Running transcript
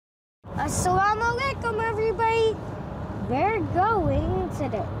Assalamu alaikum, everybody. We're going to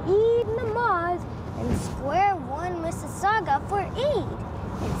the Eid Namaz in Square One, Mississauga for Eid.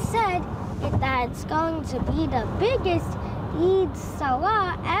 It said that it's going to be the biggest Eid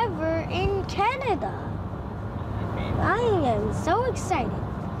Salah ever in Canada. I am so excited.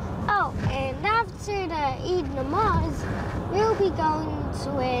 Oh, and after the Eid Namaz, we'll be going to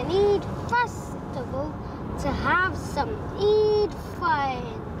an Eid festival to have some Eid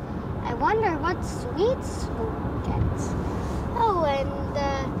fun. I wonder what sweets we'll get. Oh, and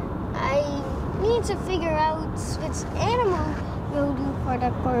I need to figure out which animal we'll do for the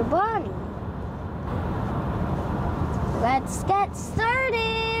Qurbani. Let's get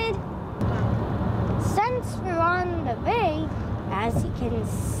started. Since we're on the way, as you can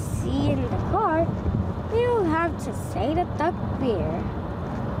see in the car, we'll have to say the takbir.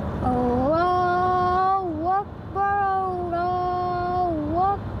 Allahu Akbar, Allahu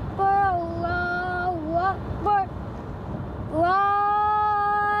Akbar, Allahu Akbar.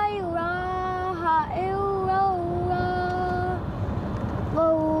 La ilaha illallah.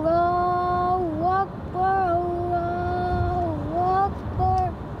 Allahu Akbar, Allahu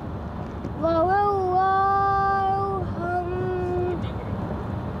Akbar. Walillahil hamd.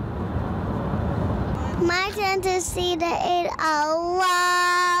 My turn to see the Eid.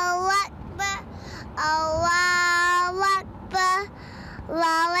 Allahu Akbar, Allahu Akbar,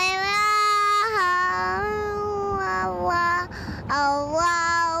 La ilaha illallah,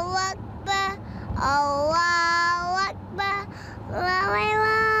 Allahu Akbar, Allahu Akbar, La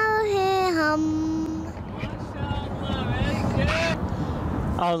ilahil hamd.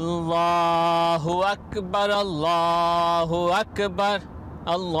 Allahu Akbar, Allahu Akbar,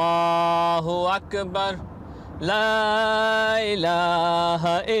 Allahu Akbar, La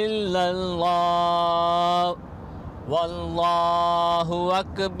ilaha illallah, Wallahu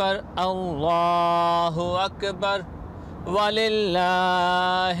Akbar, Allahu Akbar,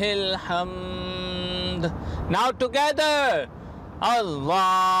 Walillahil hamd. Now together.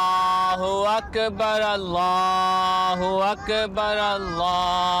 Allahu Akbar, Allahu Akbar,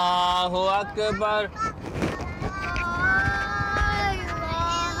 Allahu Akbar.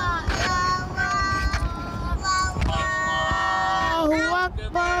 Allahu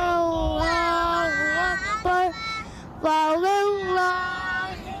Akbar, Allahu Akbar,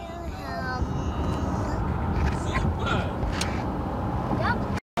 walillahil hamd.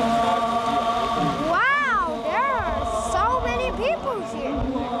 Wow, there are so many people here.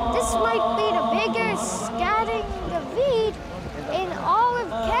 This might be the biggest scattering of Eid in all of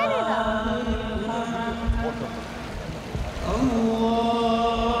Canada.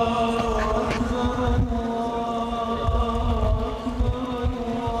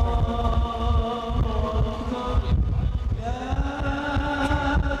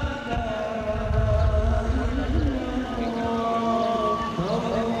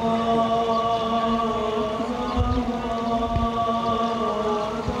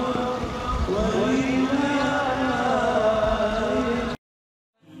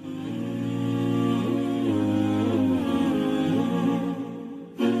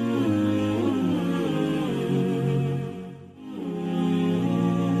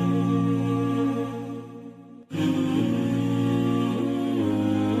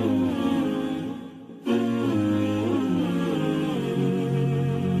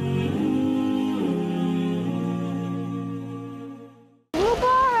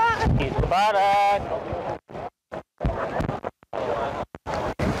 Barak.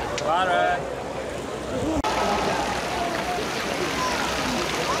 Barak.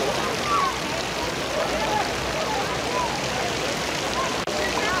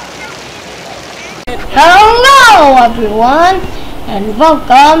 Hello everyone, and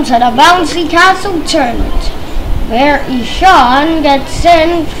welcome to the Bouncy Castle Tournament, where Eshan gets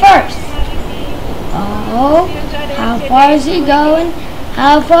in first. Oh, how far is he going?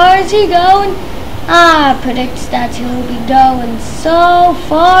 How far is he going? I predict that he'll be going so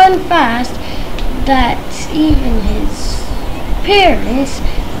far and fast that even his parents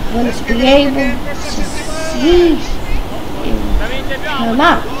won't be able to see him come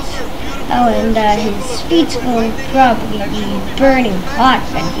out. Oh, and his feet will probably be burning hot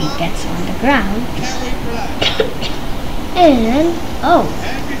when he gets on the ground. And, oh,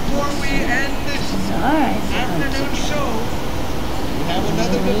 Zara is going to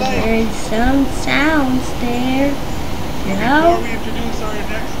heard some sounds there. No?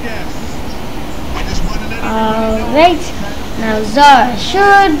 Alright, now Zara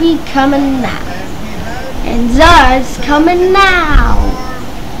should be coming now. And Zara's coming now.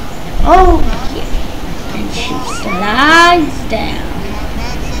 Oh yeah. And she slides down.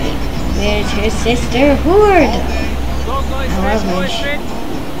 with her sister Hurda. However,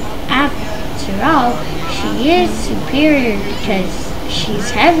 after all, she is superior because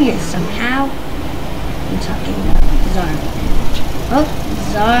she's heavier somehow. I'm talking about Zara. Oh,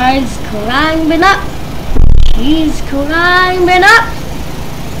 Zara's climbing up. She's climbing up.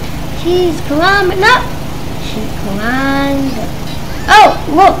 She's climbing up. She climbed up. Oh,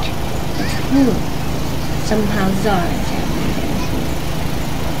 look! It's Hulu. Somehow Zara's heavier.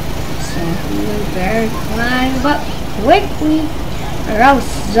 So Hulu better climb up quickly, or else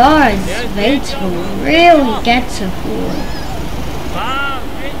Zara's weight will really get to Hulu.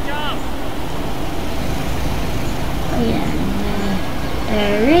 Oh yeah, the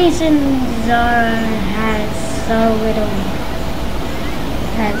reason Zara has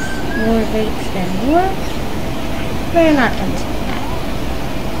more weights than Hulu, we're not going to say that.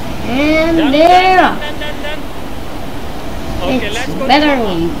 And they're off. It's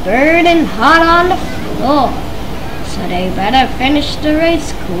literally burning hot on the floor, so they better finish the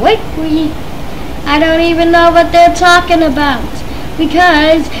race quickly. I don't even know what they're talking about,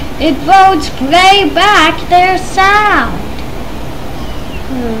 because it won't play back their sound.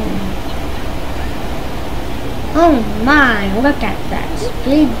 Oh my, look at that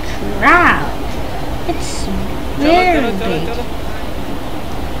big crowd. It's very big.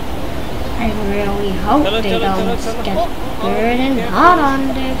 I really hope they don't get burning hot on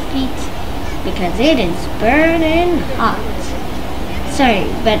their feet, because it is burning hot. Sorry,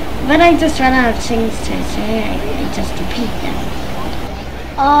 but when I just run out of things to say, I just repeat them.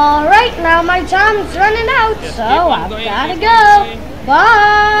 Alright, now my time's running out, so I've gotta go.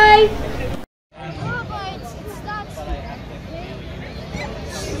 Bye!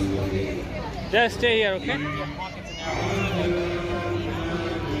 Just stay here, okay?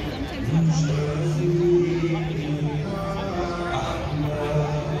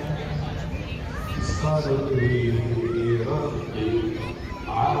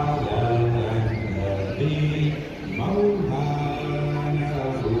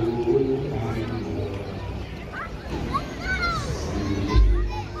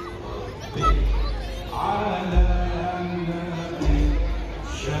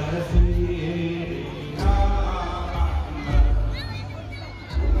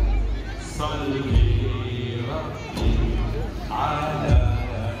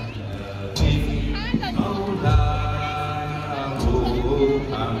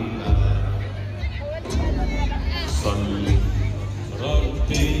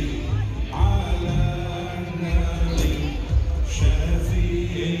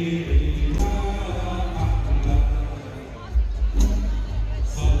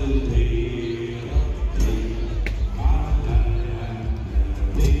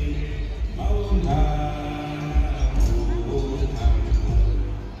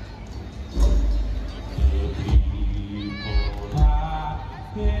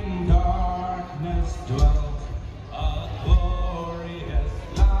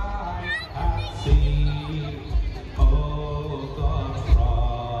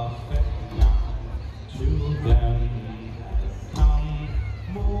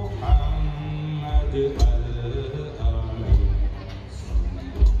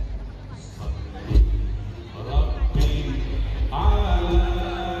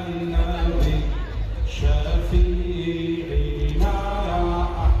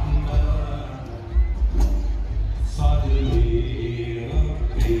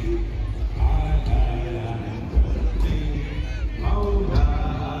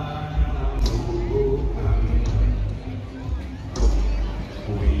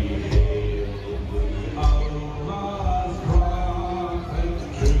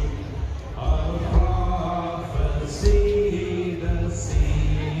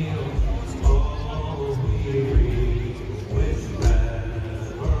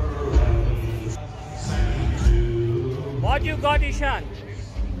 What you got, Eshan?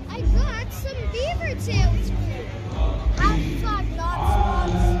 I got some beaver tails.